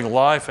says they'll bring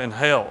life and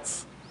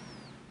health.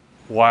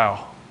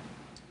 Wow.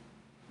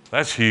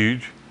 That's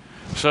huge.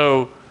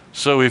 So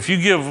if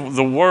you give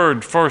the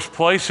Word first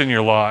place in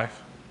your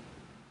life,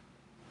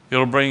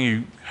 it'll bring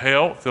you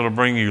health, it'll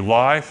bring you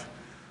life.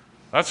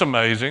 That's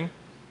amazing.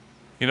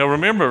 You know,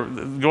 remember,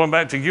 going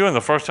back to you, and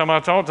the first time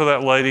I talked to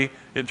that lady,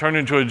 it turned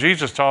into a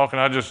Jesus talk,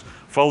 and I just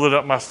folded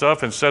up my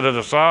stuff and set it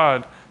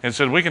aside and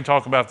said, we can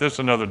talk about this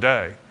another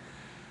day.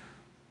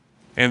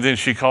 And then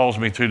she calls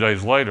me 2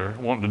 days later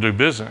wanting to do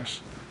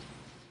business.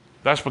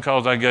 That's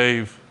because I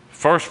gave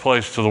first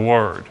place to the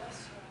Word.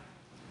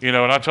 And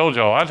I told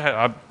y'all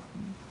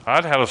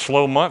I'd had a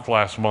slow month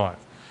last month,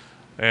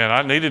 and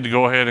I needed to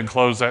go ahead and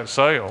close that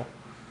sale.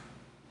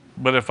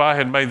 But if I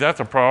had made that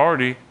the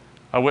priority,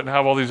 I wouldn't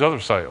have all these other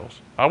sales.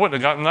 I wouldn't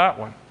have gotten that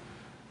one.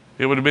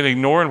 It would have been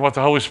ignoring what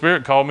the Holy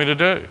Spirit called me to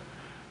do,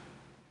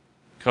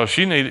 because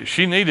she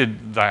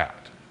needed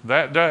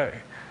that day.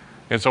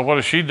 And so what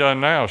has she done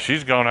now?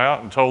 She's gone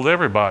out and told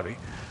everybody.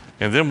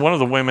 And then one of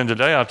the women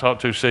today I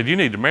talked to said, "You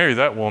need to marry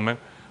that woman."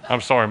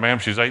 I'm sorry, ma'am,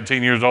 she's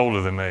 18 years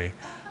older than me.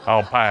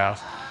 I'll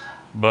pass.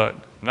 But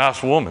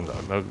nice woman,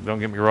 though. Don't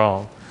get me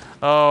wrong.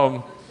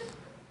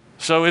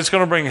 So it's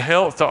going to bring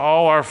health to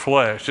all our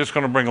flesh. It's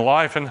going to bring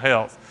life and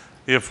health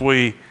if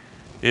we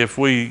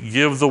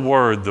give the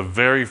Word the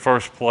very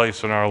first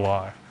place in our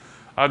life.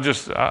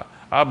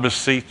 I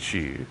beseech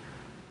you,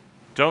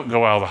 don't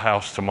go out of the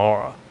house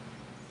tomorrow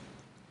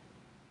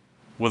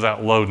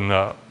without loading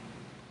up,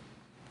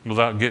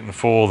 without getting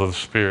full of the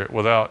Spirit,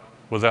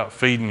 without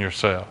feeding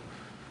yourself.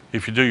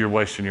 If you do, you're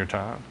wasting your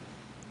time.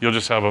 You'll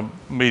just have a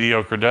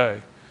mediocre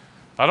day.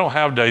 I don't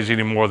have days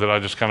anymore that I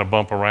just kind of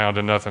bump around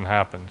and nothing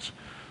happens.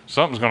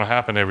 Something's going to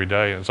happen every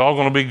day, and it's all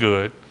going to be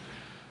good.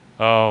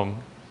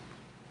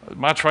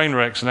 My train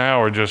wrecks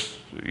now are just,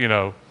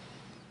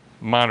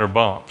 minor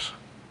bumps.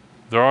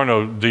 There are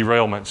no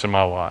derailments in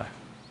my life.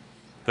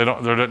 There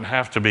doesn't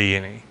have to be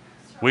any.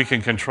 We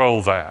can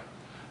control that.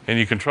 And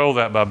you control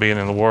that by being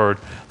in the Word.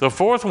 The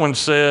fourth one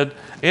said,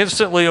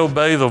 instantly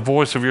obey the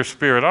voice of your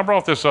spirit. I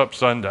brought this up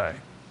Sunday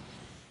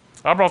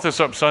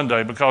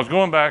because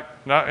going back,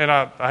 and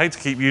I hate to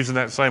keep using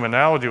that same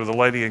analogy with the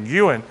lady in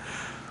Ewan,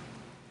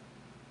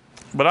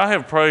 but I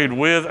have prayed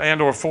with and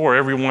or for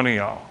every one of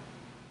y'all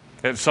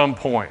at some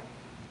point.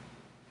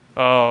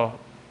 And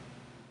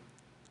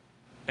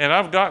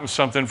I've gotten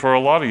something for a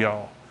lot of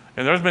y'all.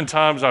 And there's been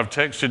times I've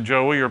texted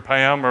Joey or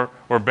Pam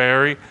or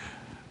Barry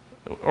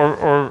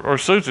or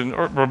Susan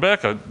or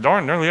Rebecca.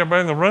 Darn, nearly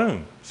everybody in the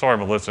room. Sorry,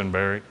 Melissa and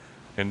Barry.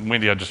 And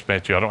Wendy, I just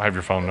met you. I don't have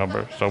your phone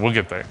number, so we'll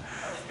get there.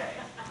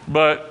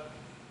 But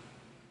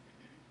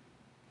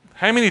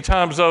how many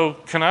times, though,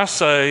 can I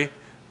say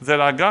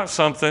that I got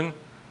something,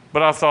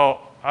 but I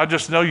thought, I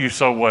just know you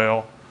so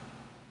well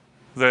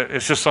that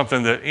it's just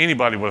something that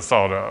anybody would have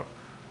thought of,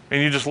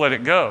 and you just let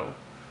it go.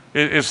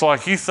 It's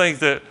like you think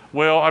that,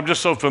 well, I'm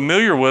just so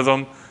familiar with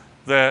them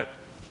that,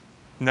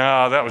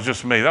 nah, that was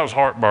just me. That was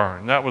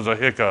heartburn. That was a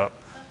hiccup.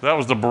 That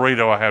was the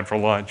burrito I had for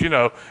lunch. You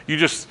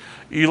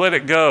let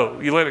it go.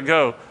 You let it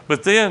go.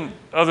 But then,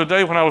 the other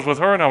day when I was with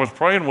her and I was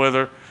praying with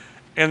her,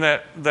 and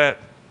that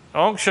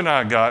unction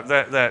I got,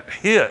 that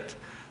hit,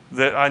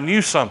 that I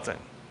knew something.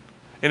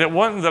 And it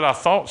wasn't that I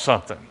thought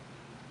something.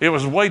 It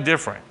was way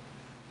different.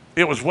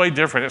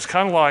 It's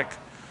kind of like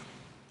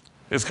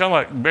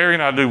Barry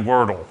and I do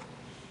Wordle.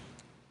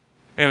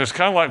 And it's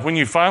kind of like when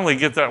you finally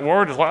get that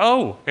word, it's like,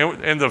 oh.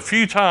 And the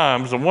few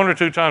times, the one or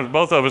two times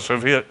both of us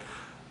have hit,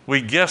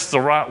 we guessed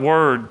the right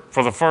word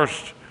for the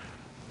first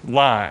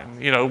line.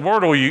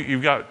 Wordle,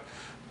 you've got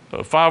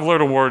a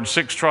 5-letter word,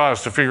 6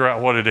 tries to figure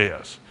out what it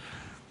is.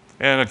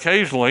 And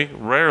occasionally,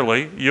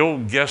 rarely, you'll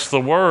guess the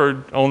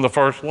word on the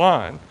first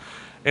line.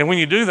 And when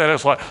you do that,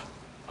 it's like,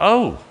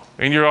 oh.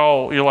 And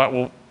you're like,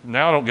 well,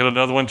 now I don't get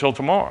another one until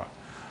tomorrow.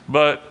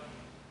 But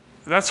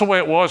that's the way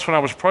it was when I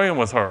was praying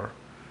with her.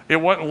 It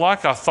wasn't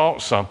like I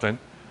thought something.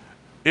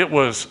 It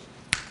was,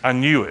 I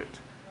knew it.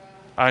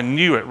 I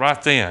knew it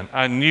right then.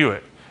 I knew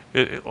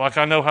it. Like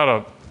I know how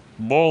to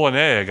boil an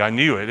egg. I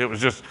knew it.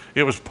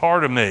 It was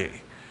part of me.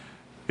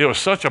 It was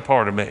such a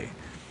part of me.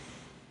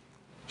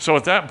 So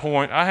at that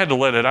point, I had to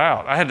let it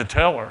out. I had to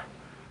tell her.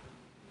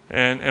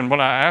 And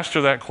when I asked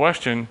her that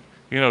question,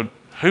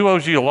 who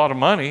owes you a lot of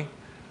money?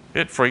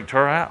 It freaked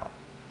her out.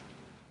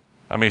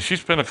 I mean,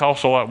 she's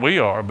Pentecostal like we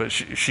are, but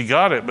she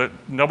got it, but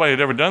nobody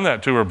had ever done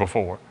that to her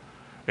before.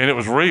 And it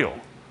was real.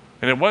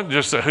 And it wasn't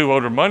just that who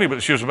owed her money,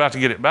 but she was about to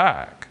get it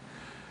back.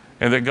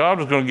 And that God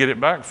was going to get it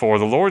back for her.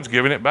 The Lord's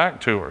giving it back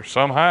to her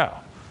somehow.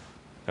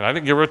 And I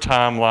didn't give her a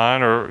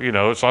timeline or,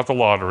 it's not the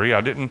lottery.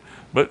 I didn't,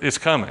 but it's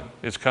coming.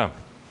 It's coming.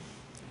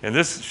 And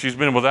she's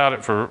been without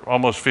it for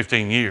almost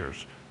 15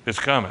 years. It's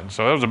coming.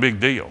 So that was a big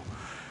deal.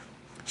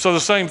 So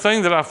the same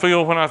thing that I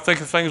feel when I think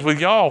of things with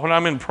y'all, when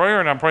I'm in prayer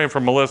and I'm praying for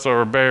Melissa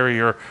or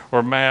Barry or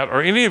Matt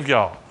or any of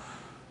y'all,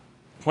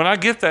 when I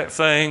get that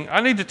thing, I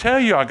need to tell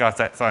you I got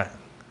that thing.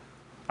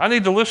 I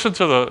need to listen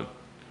to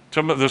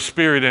the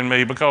Spirit in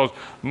me, because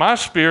my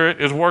spirit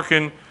is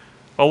working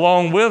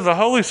along with the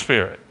Holy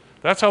Spirit.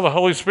 That's how the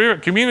Holy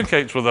Spirit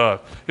communicates with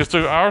us. It's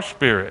through our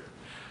spirit.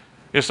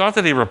 It's not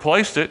that He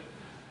replaced it.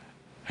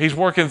 He's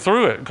working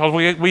through it, because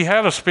we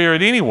had a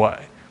spirit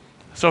anyway.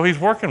 So He's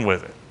working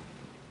with it.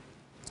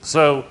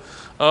 So,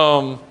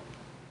 and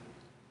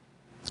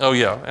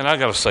I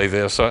got to say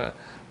this.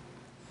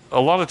 A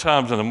lot of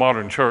times in the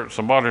modern church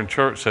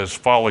says,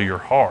 follow your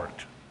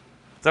heart.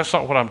 That's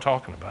not what I'm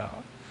talking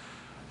about.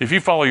 If you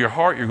follow your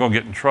heart, you're going to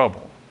get in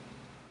trouble,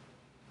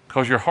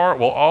 because your heart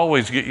will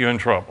always get you in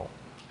trouble.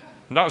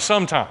 Not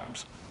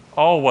sometimes,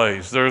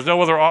 always. There is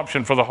no other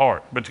option for the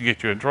heart but to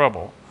get you in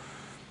trouble.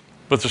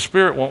 But the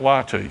Spirit won't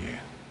lie to you.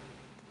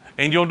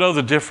 And you'll know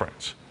the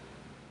difference.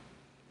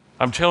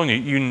 I'm telling you,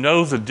 you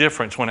know the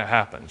difference when it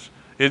happens.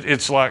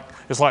 It's like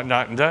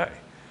night and day.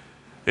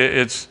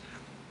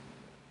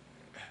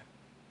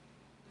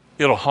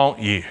 It'll haunt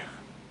you.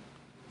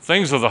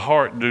 Things of the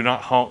heart do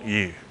not haunt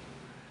you.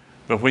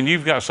 But when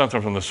you've got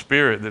something from the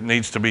Spirit that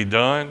needs to be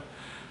done,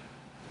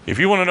 if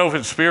you want to know if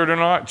it's Spirit or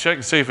not, check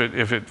and see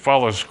if it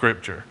follows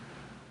Scripture.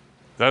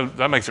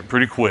 That makes it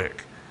pretty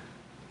quick.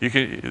 You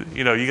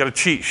got a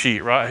cheat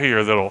sheet right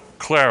here that'll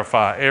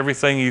clarify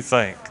everything you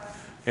think,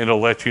 and it'll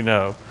let you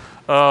know.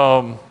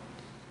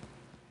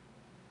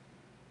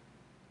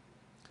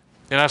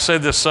 And I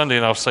said this Sunday,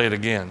 and I'll say it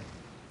again.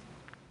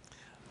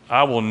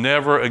 I will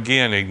never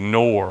again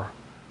ignore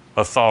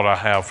a thought I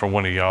have for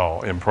one of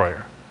y'all in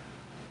prayer.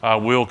 I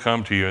will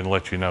come to you and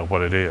let you know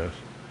what it is.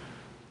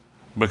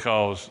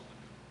 Because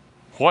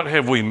what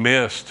have we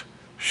missed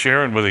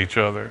sharing with each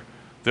other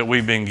that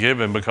we've been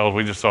given because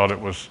we just thought it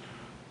was,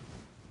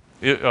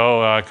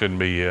 I couldn't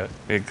be it.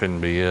 It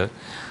couldn't be it.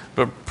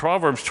 But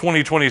Proverbs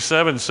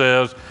 20:27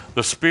 says,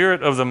 the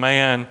spirit of the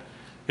man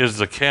is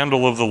the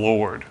candle of the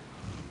Lord,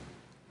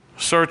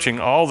 searching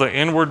all the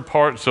inward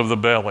parts of the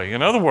belly.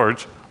 In other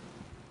words,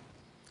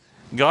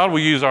 God will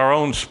use our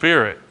own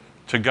spirit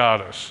to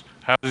guide us.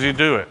 How does he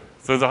do it?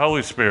 Through the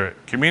Holy Spirit,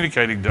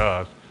 communicating to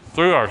us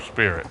through our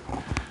spirit.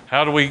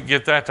 How do we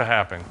get that to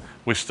happen?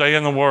 We stay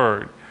in the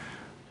Word.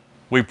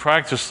 We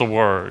practice the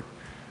Word.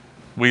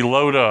 We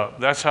load up.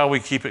 That's how we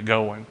keep it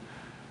going.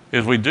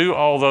 Is we do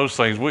all those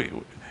things.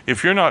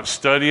 If you're not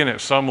studying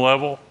at some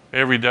level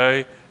every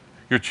day,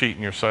 you're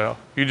cheating yourself.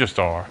 You just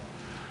are.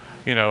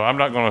 I'm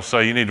not going to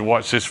say you need to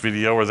watch this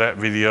video or that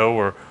video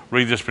or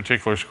read this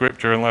particular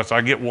scripture unless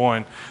I get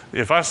one.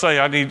 If I say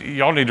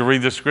y'all need to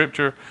read this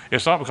scripture,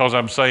 it's not because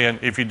I'm saying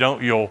if you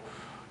don't, you'll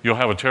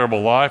have a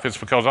terrible life. It's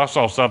because I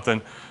saw something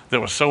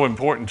that was so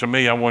important to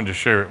me, I wanted to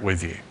share it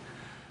with you.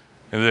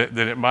 And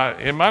that it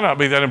might not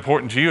be that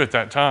important to you at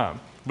that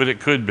time, but it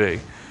could be.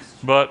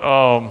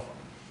 But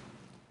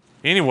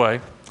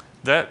anyway,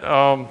 that's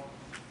all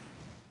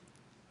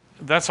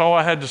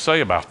I had to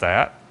say about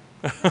that.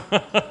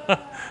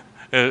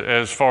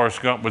 As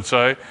Forrest Gump would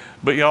say.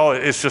 But y'all,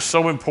 it's just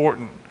so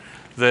important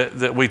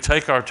that we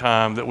take our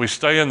time, that we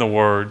stay in the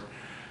Word,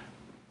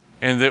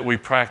 and that we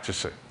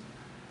practice it.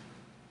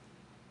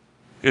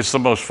 It's the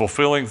most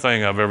fulfilling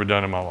thing I've ever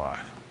done in my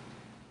life.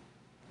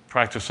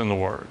 Practicing the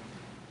Word.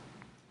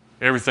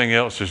 Everything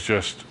else is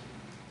just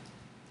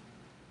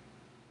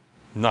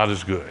not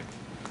as good.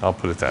 I'll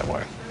put it that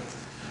way.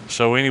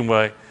 So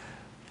anyway,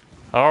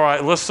 all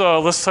right, let's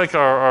take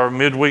our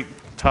midweek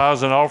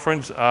tithes and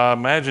offerings. I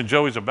imagine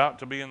Joey's about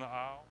to be in the